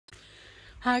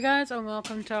Hi guys, and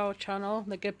welcome to our channel,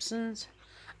 The Gibsons.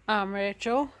 I'm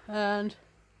Rachel, and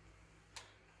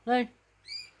I'm Lee.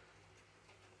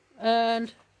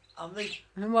 And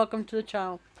welcome to the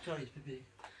channel. Sorry, it's Pippi.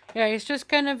 Yeah, he's just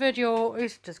gonna do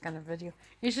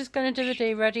the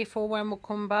day ready for when we'll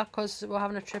come back, because we're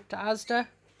having a trip to Asda,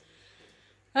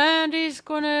 and he's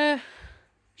gonna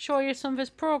show you some of his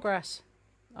progress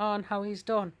on how he's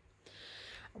done.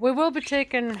 We will be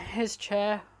taking his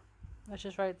chair, which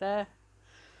is right there,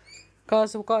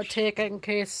 because we've got to take it in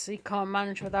case he can't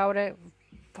manage without it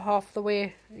half the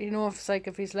way, you know, if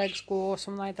his legs go or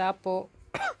something like that. But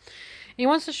he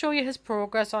wants to show you his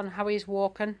progress on how he's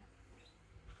walking,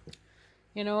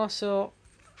 you know. So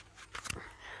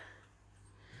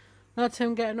that's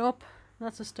him getting up.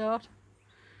 That's a start.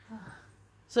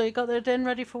 So you got the din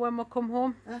ready for when we'll come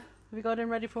home? Huh? Have you got in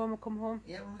ready for when we'll come home?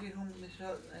 Yeah, when we get home, we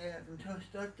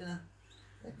start dinner.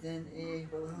 And then,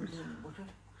 we'll have water.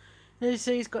 You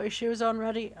see, he's got his shoes on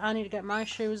ready. I need to get my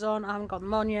shoes on. I haven't got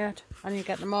them on yet. I need to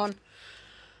get them on.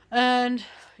 And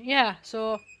yeah,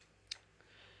 so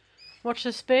watch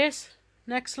the space.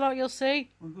 Next lot you'll see.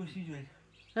 We'll go see Ray.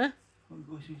 Huh? We'll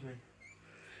go see Ray.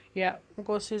 Yeah, we'll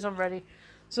go see I'm ready.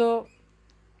 So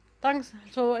thanks.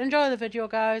 So enjoy the video,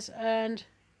 guys, and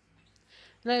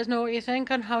let us know what you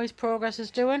think and how his progress is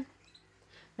doing.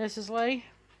 This is Lee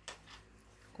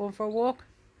going for a walk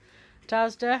to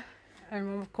Asda, and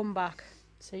when we come back,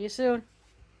 see you soon.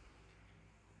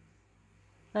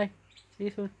 Bye. See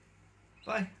you soon.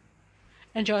 Bye.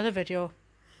 Enjoy the video.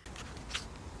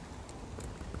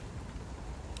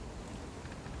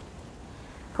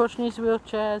 Pushing his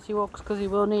wheelchair as he walks, because he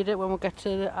will need it when we get to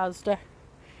the Asda,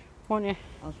 won't you?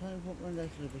 I'll try and walk around that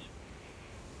a little bit.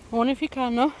 Only if you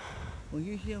can, though. Well,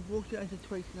 usually I've walked it Asda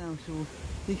twice now, so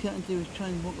the thing I can do is try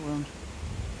and walk around.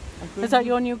 Is that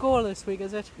your new goal this week,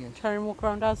 is it? Yes. Try and walk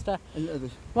around Asda. A little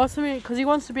bit. What's the meaning? Because he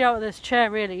wants to be out of this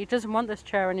chair, really. He doesn't want this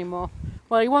chair anymore.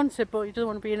 Well, he wants it, but he doesn't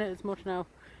want to be in it as much now.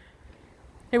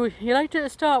 He liked it to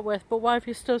start with, but why have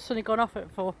you still suddenly gone off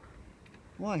it for?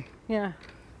 Why? Yeah.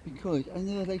 Because I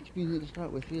never liked to be in it to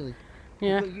start with, really.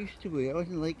 Yeah. I got used to it. I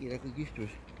wasn't like it. I got used to it.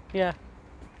 Yeah.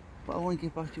 But I want to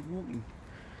get back to walking.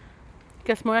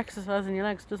 Gets more exercise in your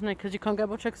legs, doesn't it? Because you can't get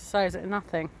much exercise in that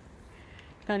thing,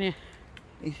 can you?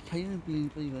 It's tiring,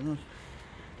 believe it or not.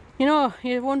 You know,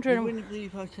 you're wondering. You wouldn't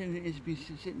believe how tiring it is to be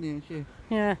sitting there in a chair.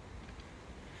 Yeah.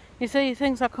 You see, he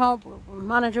thinks I can't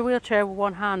manage a wheelchair with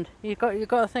one hand. You got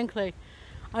to think, like,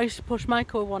 I used to push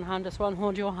Michael with one hand as well and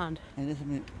hold your hand. And that's a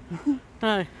minute.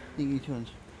 No. Thinking turns.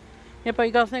 Yeah, but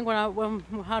you got to think, when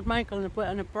we had Michael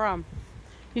in a Bram,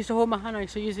 he used to hold my hand. I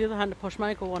used to use the other hand to push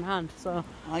Michael with one hand. So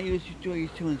I used to use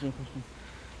two hands on push me.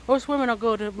 Us women are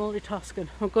good at multitasking.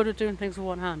 We're good at doing things with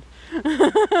one hand.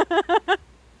 Yeah,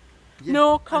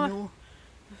 no, come on.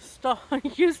 Stop.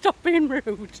 You stop being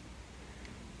rude.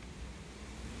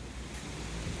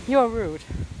 You're rude.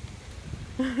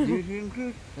 You're doing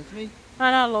rude. That's me.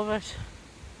 And I love it.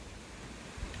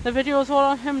 The video's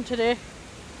all on him today.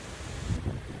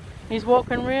 He's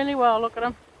walking really well, look at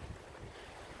him.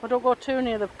 I don't go too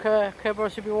near the curb or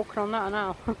he'll be walking on that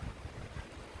now.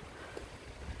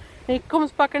 He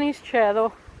comes back in his chair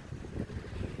though.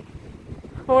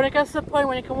 But when it gets to the point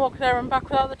when you can walk there and back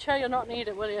without the chair, you'll not need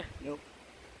it, will you? Nope.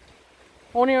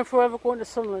 Only if we're ever going to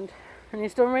Sunderland. And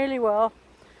he's done really well.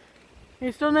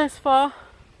 He's done this far,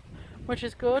 which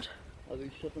is good. I'll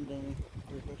be sitting down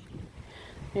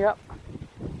there. Yep.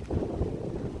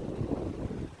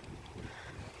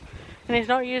 And he's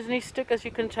not using his stick, as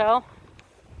you can tell.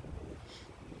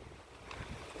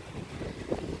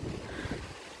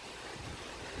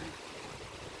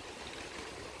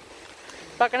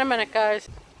 Back in a minute, guys.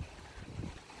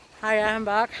 Hi, I'm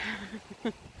back.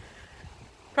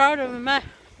 Proud of him, eh?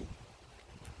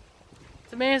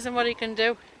 It's amazing what he can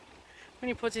do when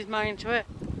he puts his mind to it.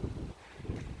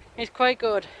 He's quite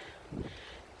good.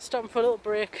 Stopping for a little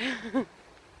break.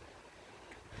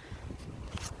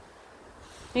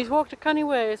 He's walked a canny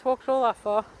way. He's walked all that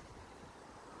far.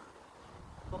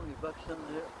 Put me back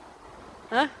something there.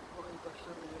 Huh? Put me back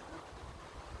something there.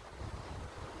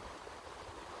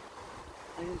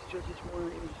 I didn't stretch this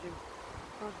morning. It was him.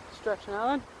 Oh, stretching,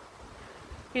 Alan.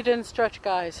 He didn't stretch,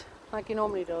 guys, like he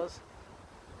normally does.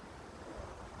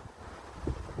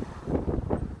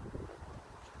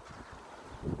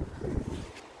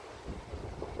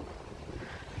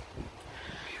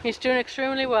 He's doing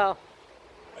extremely well.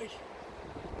 Right.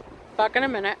 Back in a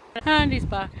minute. And he's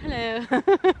back. Hello.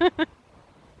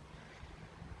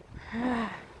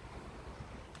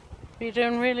 You're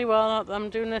doing really well.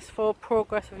 I'm doing this for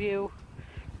progress review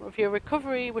of your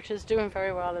recovery, which is doing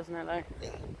very well, isn't it? Like? Yeah.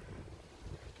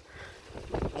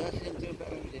 That's him doing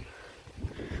better every day.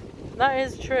 that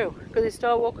is true, because you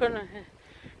start walking,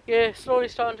 you're slowly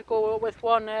starting to go with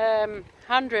one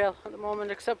handrail at the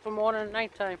moment, except for morning and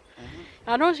night time.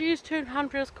 I noticed you used two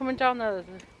handrails coming down there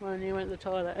when you went to the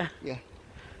toilet. Yeah.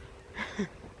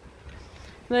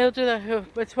 They'll do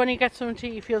that, but it's when you get something to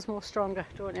eat, you feel more stronger,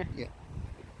 don't you?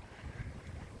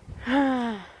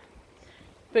 Yeah.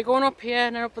 We're going up here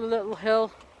and then up a little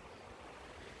hill.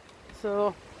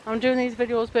 So I'm doing these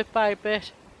videos bit by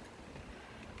bit,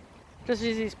 just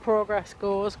as his progress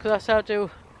goes, because that's how I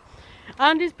do.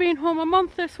 Andy's been home a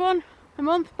month, this one. A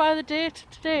month by the date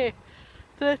today,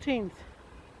 13th.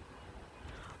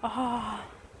 Oh.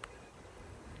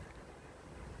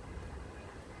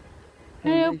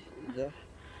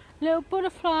 Little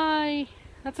butterfly.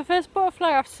 That's the first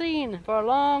butterfly I've seen for a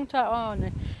long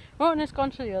time. Oh, and it's gone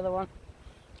to the other one.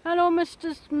 Hello,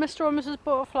 Mr. or Mrs.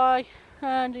 Butterfly.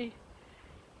 Andy,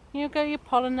 you get your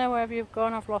pollen there wherever you've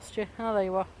gone. I've lost you. Oh, there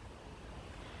you are.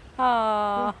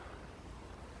 Ah.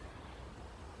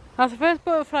 That's the first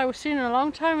butterfly we've seen in a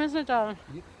long time, isn't it, darling?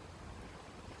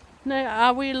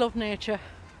 Yep. We love nature.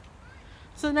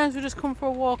 Sometimes we just come for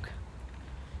a walk,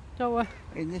 don't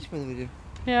we? In this weather we do.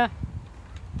 Yeah.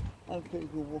 I'll go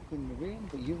walk in the rain,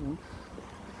 but you won't.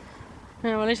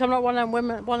 Yeah, well, at least I'm not one of them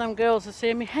women, one of them girls that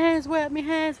say, my hair's wet, my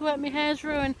hair's wet, my hair's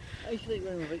ruined. I used to like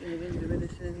running in the wind, the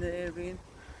medicine in the rain.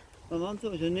 My mum thought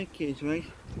it was only kids, right?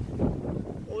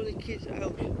 All the kids are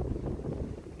out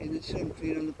in the sun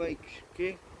playing on the bikes,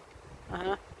 okay?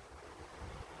 Uh-huh.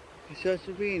 It starts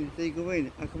to rain, they go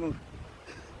in, I come out.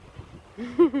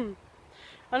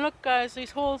 And look guys,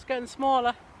 these holes getting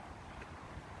smaller.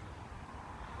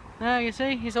 Now you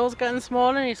see, his hole's getting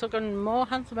smaller and he's looking more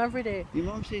handsome every day. Your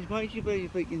mum says, why did you buy your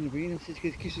bike in the rain? I says,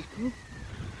 because it's cool.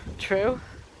 True.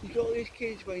 You got all these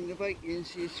kids riding the bike and you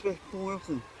see the sweat pouring off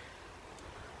them.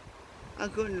 I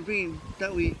got in the rain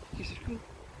that way, because it's cool.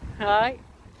 Alright.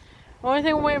 Only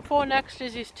thing I'm waiting for next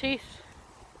is his teeth.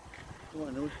 Oh,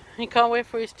 I know. He can't wait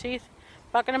for his teeth.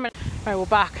 Back in a minute. Right, we're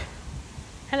back.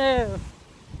 Hello.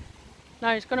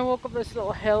 Now he's going to walk up this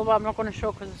little hill, but I'm not going to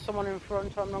show because there's someone in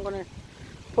front, so I'm not going to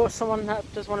put someone that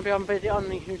does want to be on video on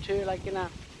YouTube, like, you know,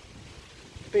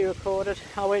 be recorded.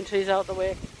 I'll wait until he's out of the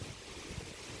way.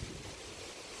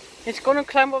 He's going to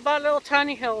climb up that little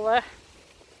tiny hill there,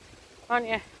 aren't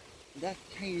you? That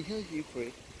tiny hill you for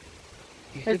it.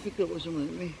 It's difficult with someone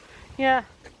like me. Yeah.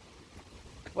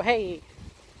 Well, hey.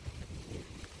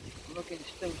 I'm not getting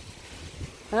stung.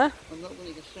 Huh? I'm not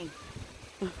going to get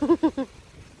stung.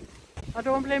 I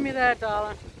don't blame you there,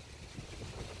 darling.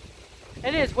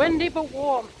 It is windy but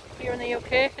warm here in the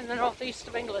UK, in the northeast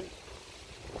of England.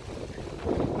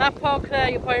 That park there,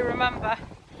 you probably remember,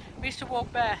 we used to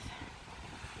walk Beth.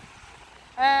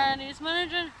 And he's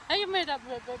managing, hey, you've made that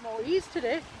a bit more ease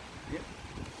today. Yep.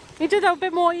 You did that a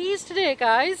bit more ease today,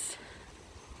 guys.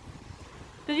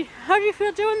 How do you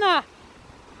feel doing that?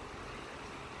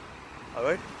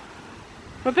 Alright.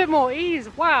 A bit more ease,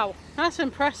 wow, that's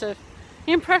impressive.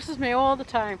 He impresses me all the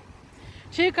time.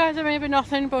 To you guys it may be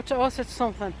nothing, but to us it's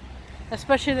something.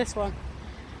 Especially this one.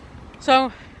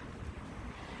 So,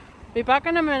 be back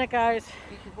in a minute, guys.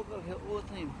 You should walk uphill all the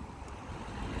time.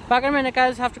 Back in a minute,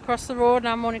 guys. I have to cross the road and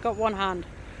I've only got one hand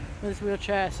with this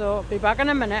wheelchair, so be back in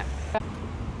a minute.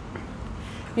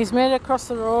 He's made it across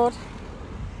the road.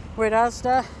 We're at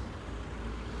asda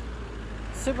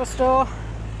Superstore.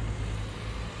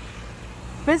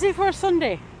 Busy for a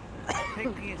Sunday.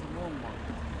 Technically it's a Walmart.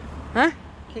 Huh?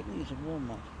 Technically it's a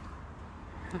Walmart.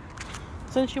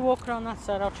 Since you walk around that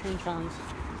side, I'll change hands.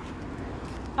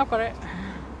 I've got it.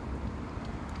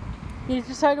 You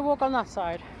decide to walk on that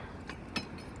side.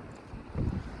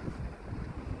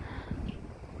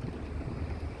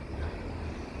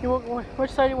 You walk,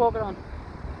 which side are you walking on?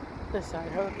 This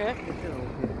side, okay.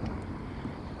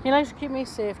 He likes to keep me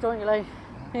safe, don't you, like?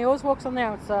 He always walks on the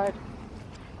outside.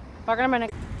 Back in a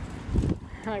minute.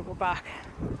 Right, we're back.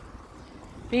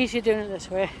 Be easier doing it this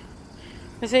way.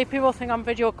 You see, people think I'm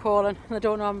video calling and they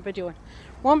don't know I'm videoing.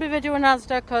 Won't be videoing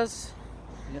asda because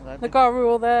they got a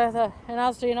rule there that in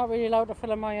asda you're not really allowed to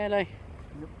film my LA.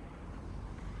 Nope.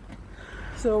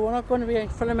 So we're not going to be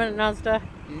filming in asda.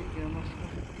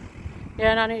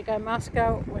 Yeah, and I need to get a mask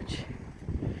out, which...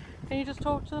 Can you just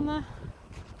talk to them there?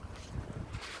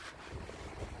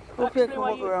 Hopefully I can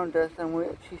walk around this and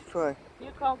wait, she's try.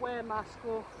 You can't wear a mask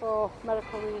for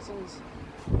medical reasons.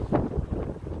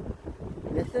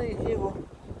 I still use you.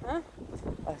 Huh?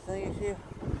 I still use you.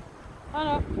 I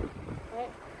know.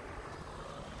 Right.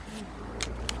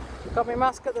 Got my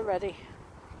mask at the ready.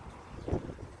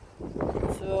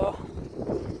 So...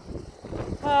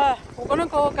 we're gonna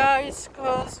go, guys,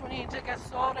 because we need to get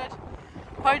sorted.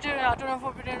 Probably doing, I don't know if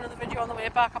we'll be doing another video on the way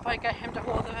back. I'll probably get him to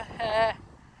hold the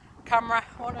camera,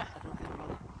 won't I?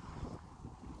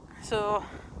 So,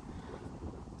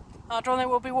 I don't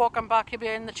think we'll be walking back. He'll be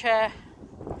in the chair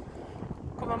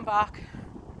coming back.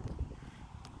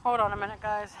 Hold on a minute,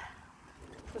 guys.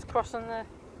 Just crossing the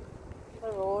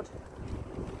road.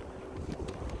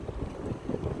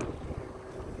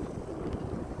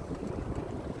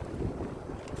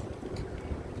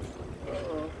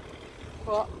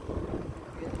 What?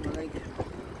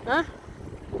 Huh?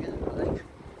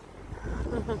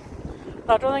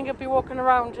 I don't think he'll be walking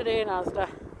around today in Asda.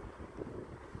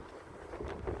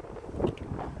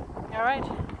 You alright?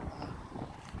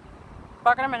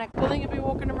 Back in a minute. I don't think he'll be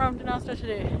walking around in Asda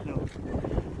today. No.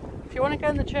 If you want to get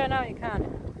in the chair now, you can.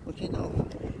 What's it now?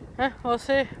 Huh? We'll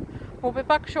see. We'll be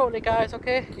back shortly, guys,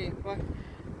 okay? Okay, bye.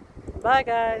 Bye,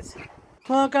 guys.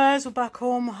 Well, guys, we're back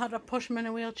home. I had to push him in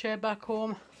a wheelchair back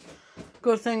home.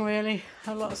 Good thing, really.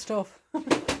 Had a lot of stuff.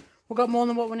 We got more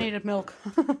than what we needed, milk.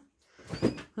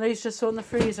 Lee's just sorting the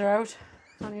freezer out.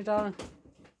 Aren't you, darling?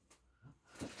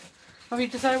 Have you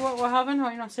decided what we're having, or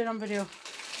are you not seeing on video?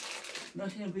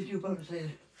 Not seeing a video, but I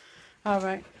said.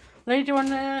 Alright. Lee, do you want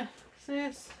to say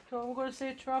this? So we're going to say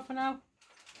it for now.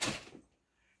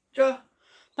 Sure.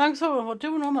 Thanks for we'll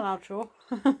do a normal outro.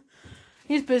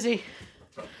 He's busy.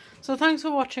 So thanks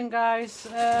for watching, guys.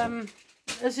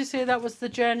 As you say, that was the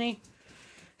journey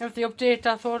of the update.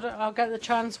 I thought I'll get the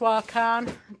chance while I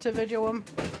can to video him.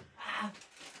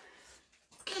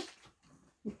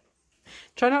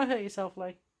 Try not to hurt yourself,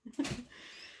 like.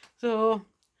 So,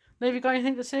 have you got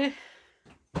anything to say?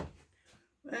 I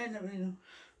don't really know.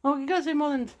 Oh, you gotta say more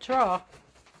than ta-ra.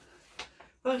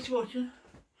 Thanks for watching.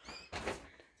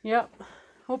 Yep.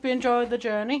 Hope you enjoyed the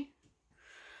journey.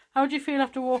 How do you feel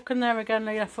after walking there again,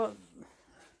 Lee? I thought...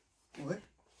 What?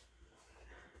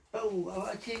 Oh,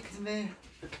 I'll take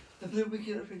the blue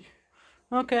wiki in the fridge.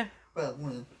 Okay. Well, one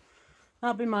of them.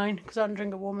 That'll be mine, because I can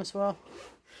drink it warm as well.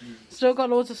 Still got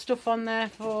loads of stuff on there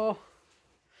for,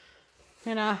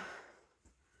 you know,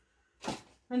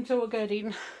 until we get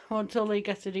eaten, or until Lee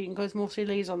gets it eaten, because mostly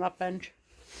Lee's on that bench.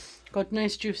 Got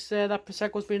nice juice there. That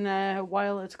Prosecco's been there a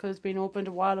while. It's because it's been opened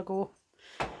a while ago.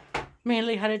 Me and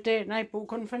Lee had a date night, but we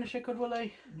couldn't finish it, could we,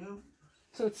 Lee? No.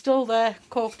 So it's still there,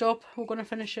 corked up. We're going to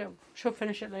finish it. Should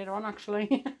finish it later on,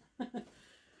 actually.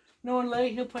 No, and Lee,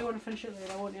 he'll probably want to finish it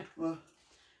later, won't you? What?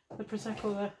 The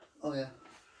Prosecco there. Oh, yeah.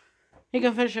 He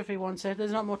can finish if he wants it.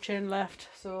 There's not much in left,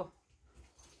 so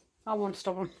I won't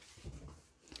stop him.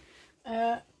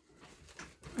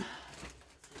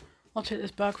 I'll take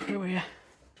this bag through here.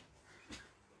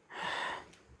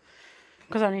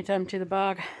 Because I need to empty the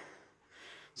bag.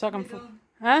 So I can...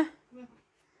 Huh?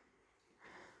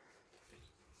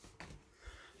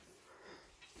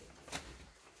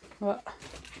 What?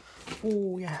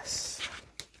 Oh, yes.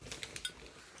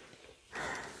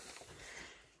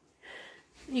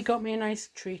 He got me a nice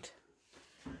treat.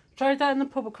 Tried that in the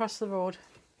pub across the road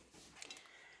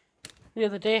the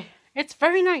other day. It's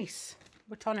very nice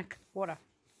with tonic water.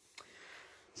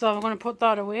 So I'm going to put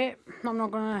that away. I'm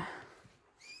not going to...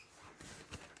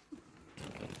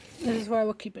 This is where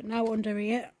we'll keep it now, under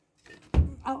here.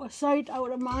 Out of sight,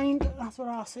 out of mind. That's what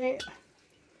I'll say.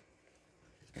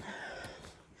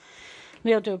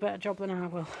 They'll do a better job than I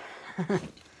will.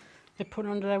 They put it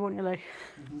under there, won't you, Lee?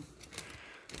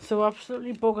 So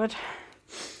absolutely buggered.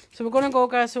 So we're going to go,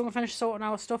 guys, so we're going to finish sorting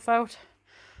our stuff out.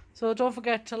 So don't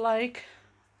forget to like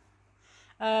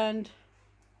and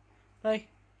like.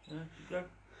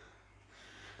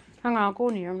 Hang on, I'll go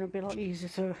near him, it'll be a lot easier.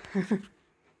 So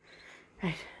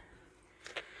right.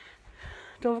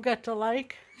 Don't forget to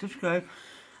like, subscribe,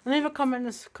 and leave a comment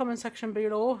in the comment section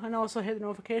below, and also hit the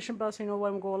notification bell so you know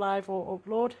when we go live or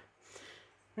upload.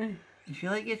 If you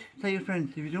like it, tell your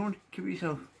friends. If you don't, keep it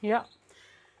yourself. Yeah.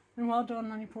 And well done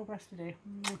on your progress today.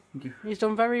 Thank you. He's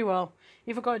done very well.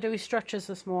 He forgot to do his stretches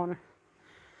this morning.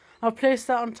 I'll place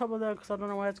that on top of there because I don't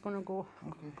know where it's going to go.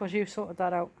 Okay. Because you sorted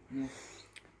that out. Yeah.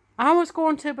 I was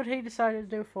going to, but he decided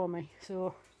to do it for me.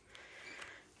 So,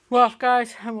 we're off,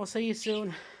 guys, and we'll see you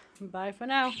soon. Bye for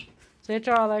now. Say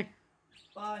Charlie.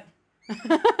 Bye.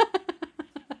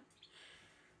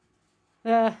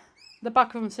 The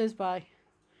back of him says bye.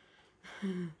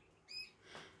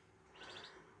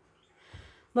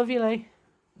 Love you, Lee.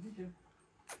 You too.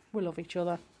 We love each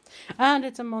other. And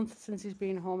it's a month since he's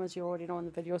been home, as you already know in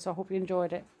the video, so I hope you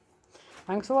enjoyed it.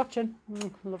 Thanks for watching.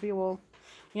 Love you all.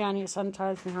 Yeah, I need to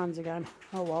sanitize my hands again.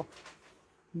 Oh well.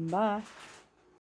 Bye.